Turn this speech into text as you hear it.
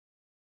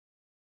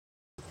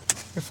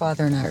Your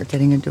father and I are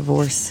getting a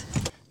divorce.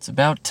 It's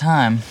about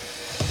time.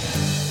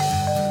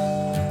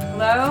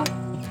 Hello?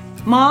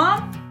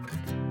 Mom?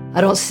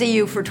 I don't see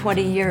you for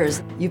 20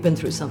 years. You've been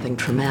through something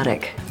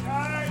traumatic.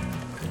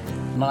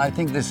 I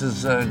think this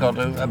has got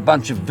a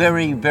bunch of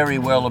very, very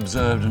well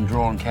observed and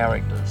drawn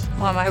characters.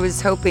 Mom, I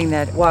was hoping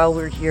that while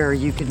we're here,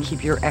 you can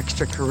keep your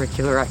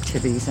extracurricular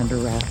activities under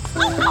wraps.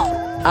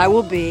 I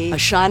will be a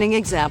shining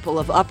example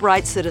of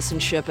upright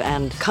citizenship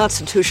and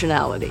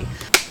constitutionality.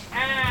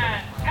 And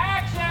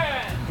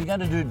action! If you're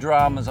going to do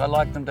dramas, I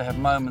like them to have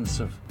moments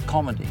of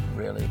comedy,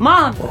 really.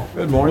 Mom!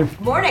 Good morning.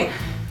 Morning.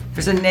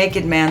 There's a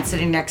naked man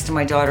sitting next to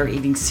my daughter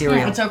eating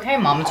cereal. It's okay,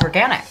 Mom. It's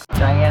organic.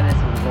 Diane is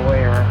a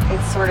lawyer.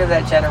 It's sort of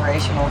that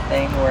generational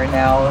thing where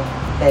now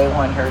they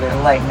want her to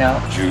lighten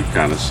up. Jude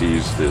kind of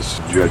sees this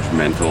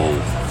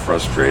judgmental,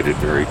 frustrated,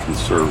 very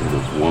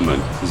conservative woman.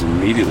 He's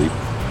immediately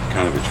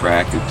kind of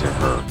attracted to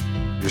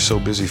her. You're so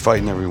busy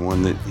fighting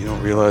everyone that you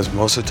don't realize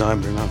most of the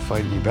time they're not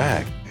fighting you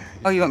back.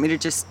 Oh, you want me to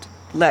just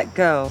let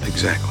go?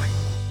 Exactly.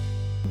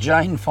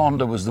 Jane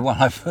Fonda was the one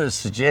I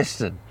first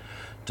suggested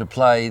to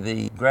play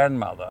the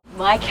grandmother.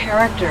 My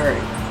character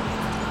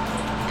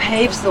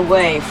paves the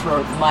way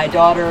for my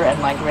daughter and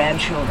my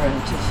grandchildren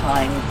to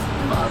find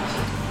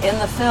love. In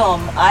the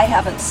film, I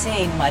haven't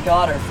seen my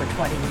daughter for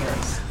 20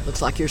 years.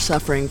 Looks like you're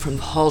suffering from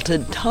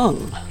halted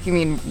tongue. You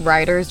mean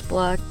writer's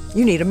block?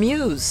 You need a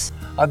muse.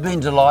 I've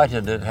been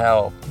delighted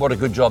at what a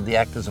good job the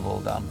actors have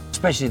all done,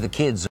 especially the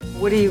kids.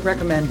 What do you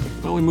recommend?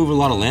 Well, we move a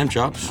lot of lamb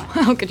chops.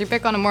 Well, could you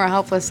pick on a more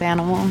helpless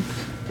animal?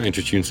 I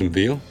interest you in some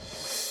veal.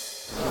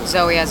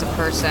 Zoe, as a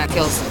person,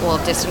 feels a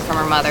little distant from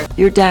her mother.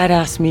 Your dad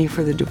asked me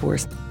for the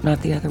divorce,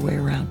 not the other way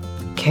around.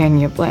 Can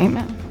you blame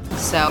him?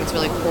 So it's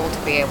really cool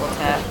to be able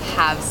to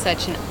have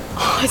such an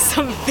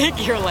awesome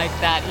figure like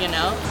that, you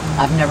know?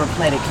 I've never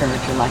played a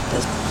character like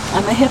this.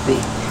 I'm a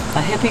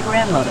hippie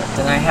grandmother.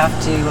 And I have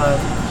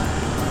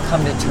to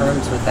come to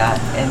terms with that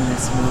in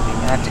this movie.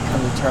 I have to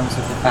come to terms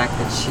with the fact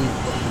that she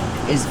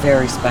is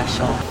very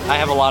special. I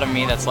have a lot of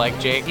me that's like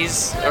Jake.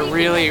 He's a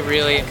really,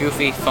 really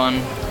goofy,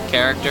 fun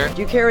character.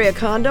 Do you carry a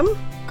condom?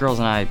 Girls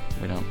and I,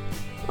 we don't.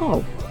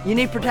 Oh, you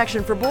need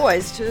protection for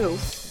boys, too.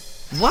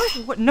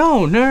 What?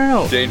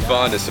 No. Jane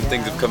Fonda, some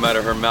things have come out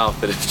of her mouth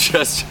that have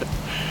just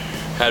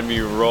had me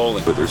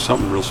rolling. But there's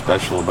something real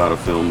special about a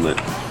film that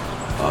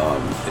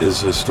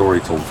is a story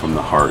told from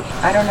the heart.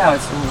 I don't know,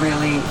 it's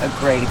really a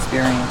great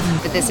experience.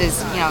 But this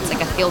is, it's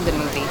like a feel-good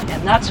movie.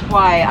 And that's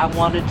why I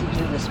wanted to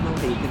do this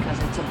movie, because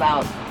it's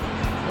about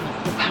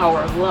the power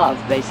of love,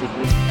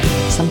 basically.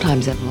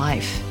 Sometimes in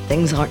life,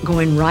 things aren't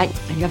going right,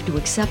 and you have to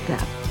accept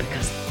that,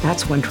 because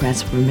that's when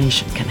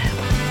transformation can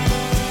happen.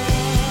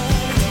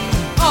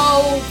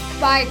 Oh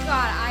my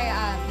God,